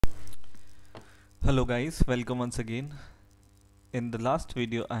Hello guys, welcome once again. In the last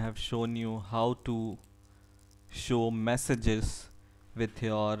video I have shown you how to show messages with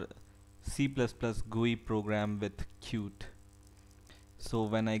your C++ GUI program with Qt. So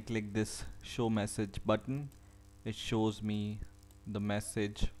when I click this show message button, it shows me the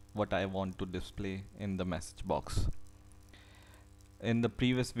message what I want to display in the message box. In the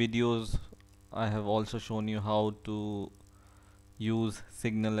previous videos I have also shown you how to use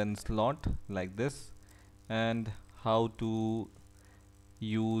signal and slot like this, and how to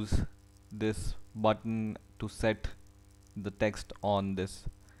use this button to set the text on this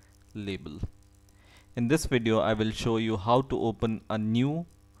label. In this video I will show you how to open a new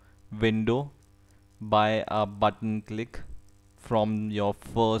window by a button click from your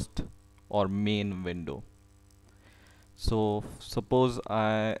first or main window. So suppose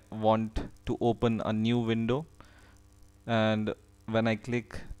I want to open a new window, and when I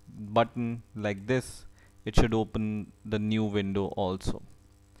click button like this, it should open the new window also.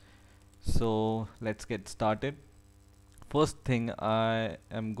 So let's get started. First thing I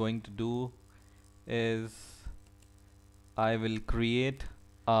am going to do is I will create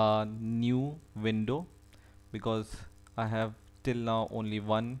a new window, because I have till now only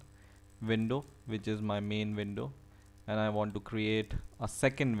one window, which is my main window, and I want to create a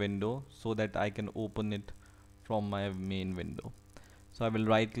second window so that I can open it from my main window. So I will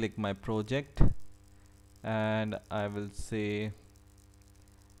right click my project and I will say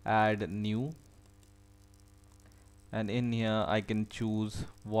add new, and in here I can choose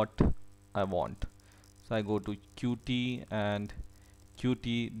what I want. So I go to Qt and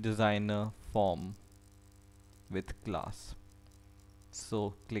Qt designer form with class.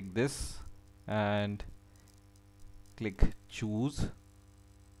 So click this and click choose,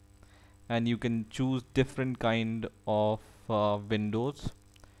 and you can choose different kind of windows: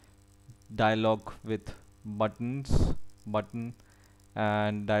 dialog with button,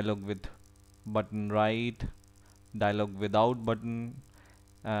 and dialog with button right, dialog without button,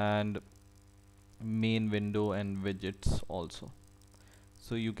 and main window and widgets also.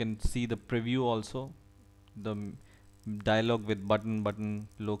 So you can see the preview also. The dialog with button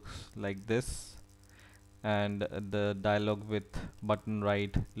looks like this, and the dialog with button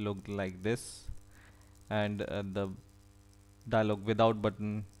right looked like this, and the dialog without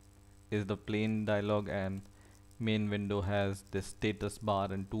button is the plain dialog, and main window has this status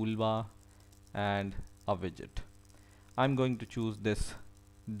bar and toolbar and a widget. I'm going to choose this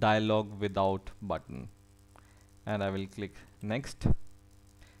dialog without button, and I will click next,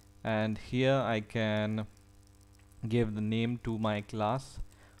 and here I can give the name to my class,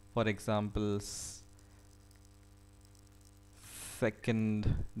 for example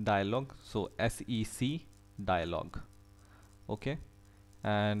second dialog, so SEC dialog. Okay,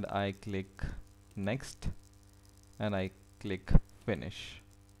 and I click next and I click finish.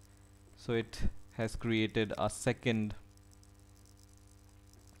 So it has created a second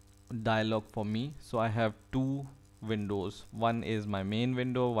dialog for me. So I have two windows, one is my main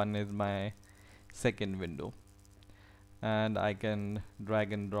window, one is my second window, and I can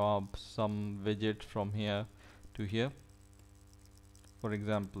drag and drop some widget from here to here, for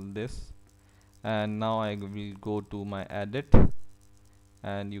example this, and now I will go to my edit,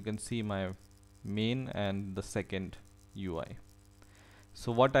 and you can see my main and the second UI.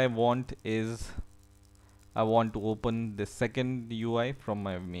 So what I want is I want to open the second UI from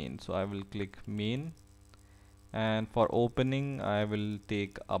my main, so I will click main, and for opening I will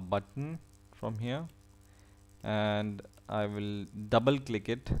take a button from here and I will double click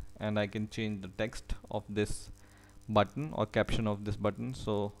it, and I can change the text of this button or caption of this button.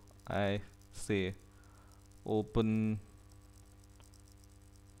 So I say open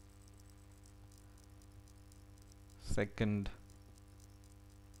second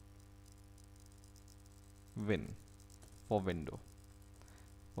win for window.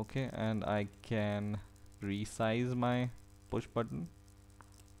 Okay, and I can resize my push button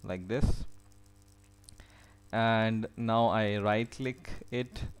like this, and now I right click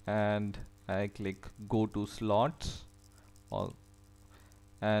it and I click go to slots,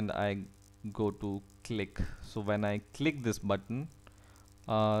 and I go to click. So when I click this button,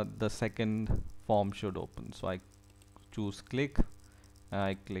 the second form should open. So I choose click,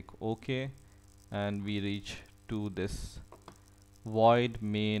 I click OK, and we reach to this void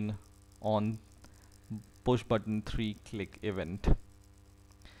main on push button 3 click event.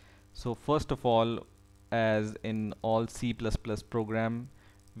 So first of all, as in all C++ program,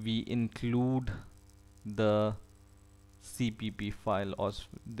 we include the CPP file or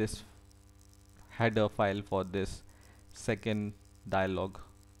this header file for this second dialog.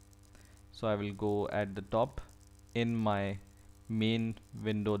 So I will go at the top in my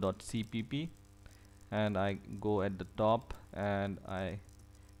mainwindow.cpp, and I go at the top and I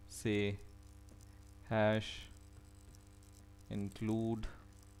say hash include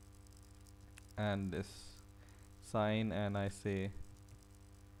and this sign, and I say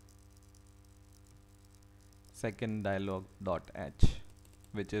second dialog dot h,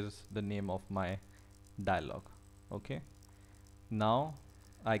 which is the name of my dialog. Okay, now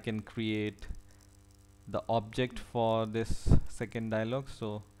I can create the object for this second dialog.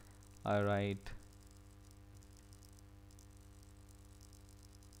 So I write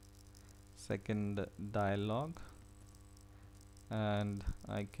second dialog and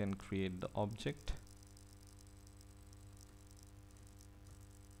I can create the object.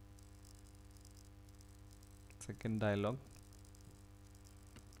 Second dialog.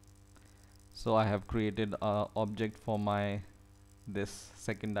 So I have created a object for my this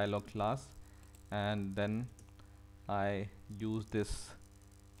second dialog class, and then I use this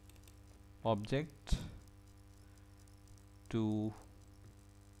object to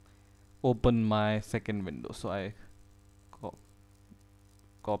open my second window. So I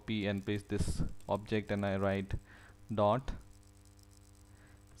copy and paste this object and I write dot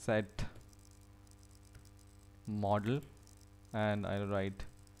set model and I write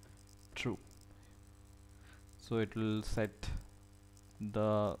true. So it will set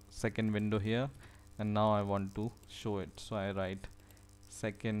the second window here, and now I want to show it. So I write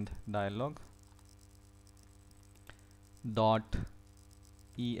second dialog dot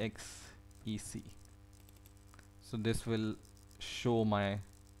exec. So this will show my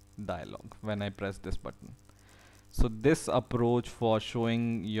dialog when I press this button. So this approach for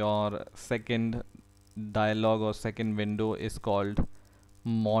showing your second dialog or second window is called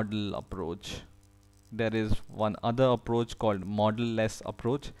model approach. There is one other approach called model-less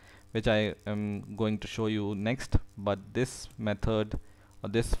approach, which I am going to show you next, but this method or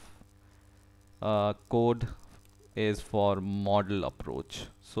this code is for model approach.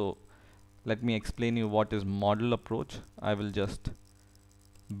 So let me explain you what is model approach. I will just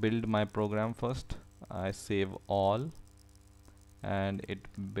build my program first. I save all and it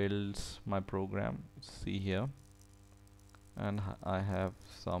builds my program. See here, and I have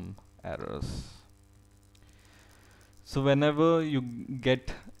some errors. So whenever you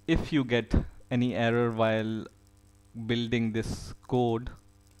get, if you get any error while building this code,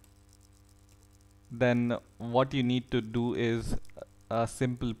 then what you need to do is a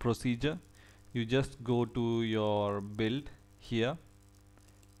simple procedure. You just go to your build here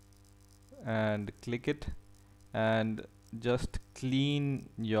and click it and just clean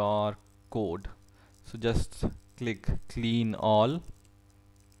your code. So just click clean all,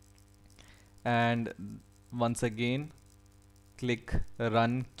 and once again click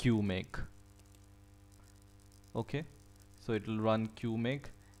run QMake. Okay, so it will run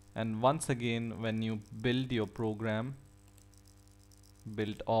QMake, and once again when you build your program,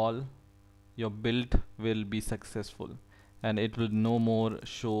 build all, your build will be successful and it will no more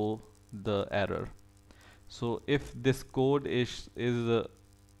show the error. So if this code is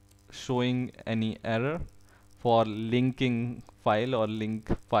showing any error for linking file or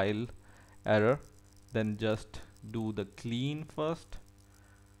link file error, then just do the clean first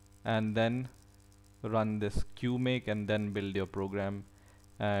and then run this QMake and then build your program,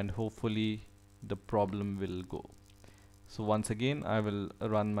 and hopefully the problem will go. So once again I will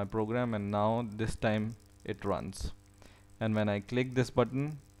run my program, and now this time it runs, and when I click this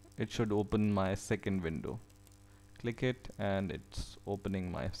button it should open my second window. Click it and it's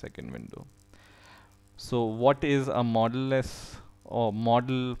opening my second window. So what is a model-less or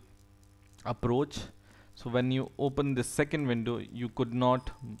model approach? So when you open the second window, you could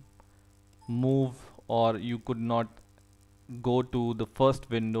not move or you could not go to the first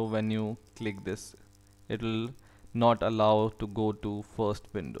window. When you click this, it will not allow to go to first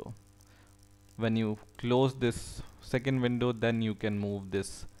window. When you close this second window, then you can move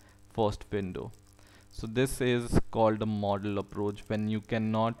this first window. So this is called a model approach, when you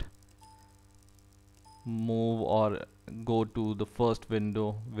cannot move or go to the first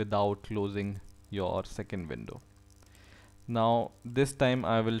window without closing your second window. Now this time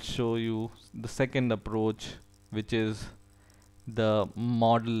I will show you the second approach, which is the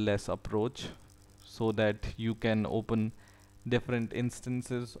model-less approach, so that you can open different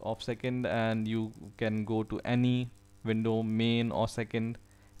instances of second and you can go to any window, main or second,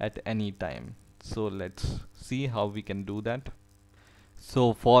 at any time. So let's see how we can do that.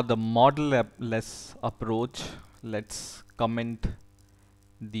 So for the model-less approach, let's comment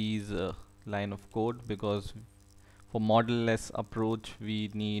these line of code, because for model-less approach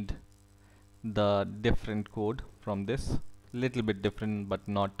we need the different code from this, little bit different but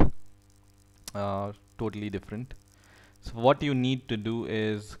not totally different. So what you need to do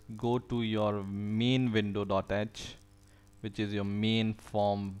is go to your mainwindow.h, which is your main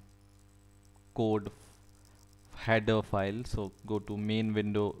form code header file. So go to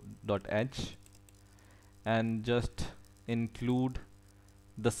mainwindow.h and just include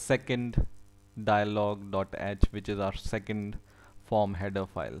the second dialog.h, which is our second form header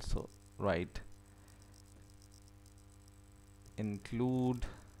file. So write include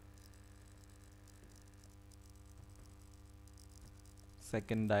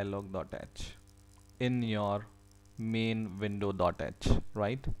second dialog.h in your main window.h,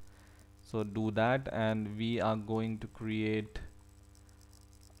 right? So do that, and we are going to create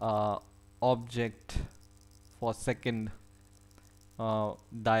a object for second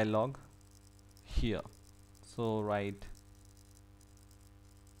dialog here. So write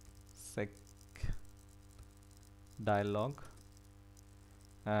sec dialog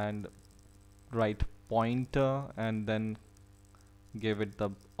and write pointer and then give it the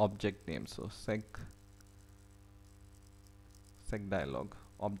object name. So sec dialog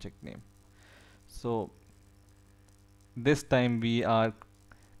object name. So this time we are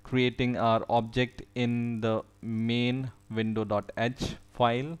creating our object in the main window.h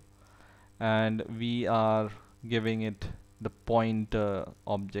file, and we are giving it the pointer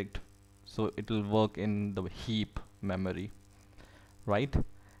object, so it will work in the heap memory, right?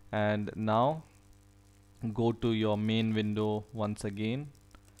 And now go to your main window once again,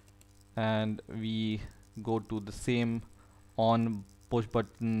 and we go to the same on push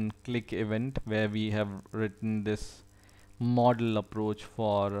button click event where we have written this model approach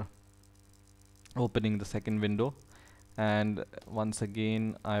for opening the second window. And once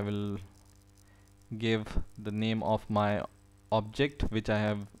again I will give the name of my object which I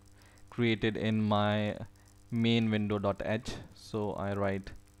have created in my main window.h. So I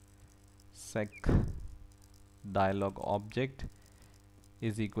write sec dialog object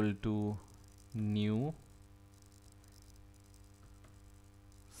is equal to new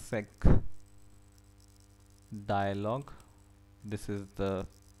sec dialog. This is the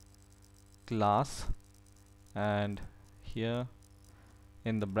class, and here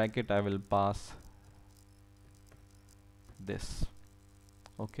in the bracket I will pass this.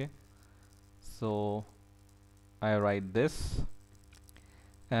 Okay, so I write this,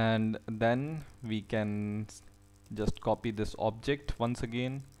 and then we can just copy this object once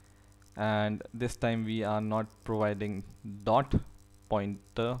again, and this time we are not providing dot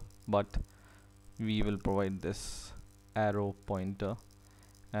pointer, but we will provide this arrow pointer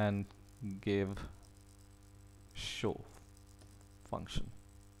and give show function.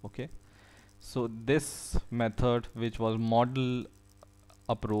 Okay, so this method, which was model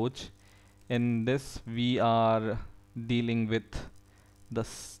approach, in this we are dealing with the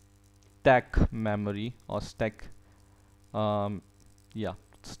stack memory or stack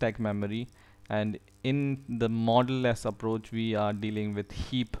stack memory, and in the model-less approach we are dealing with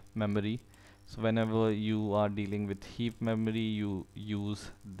heap memory. So whenever you are dealing with heap memory, you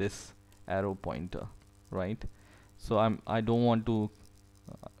use this arrow pointer, right? So I don't want to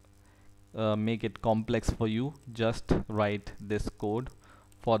make it complex for you. Just write this code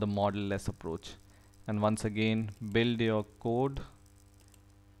for the model-less approach, and once again build your code,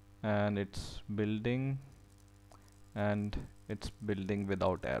 and it's building, and it's building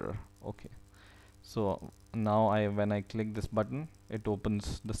without error. Okay, so now when I click this button, it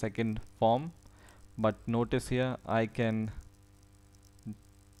opens the second form, but notice here I can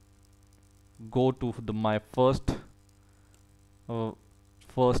go to my first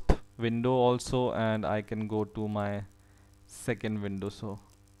window also, and I can go to my second window. So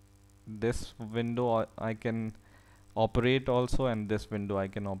this window I can operate also, and this window I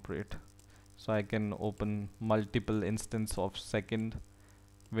can operate. So I can open multiple instances of second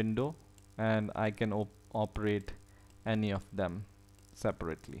window, and I can operate any of them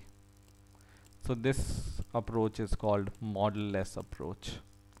separately. So this approach is called model-less approach.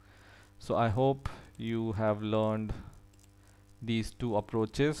 So I hope you have learned these two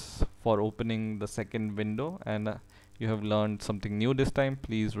approaches for opening the second window, and you have learned something new this time.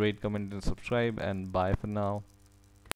 Please rate, comment and subscribe, and bye for now.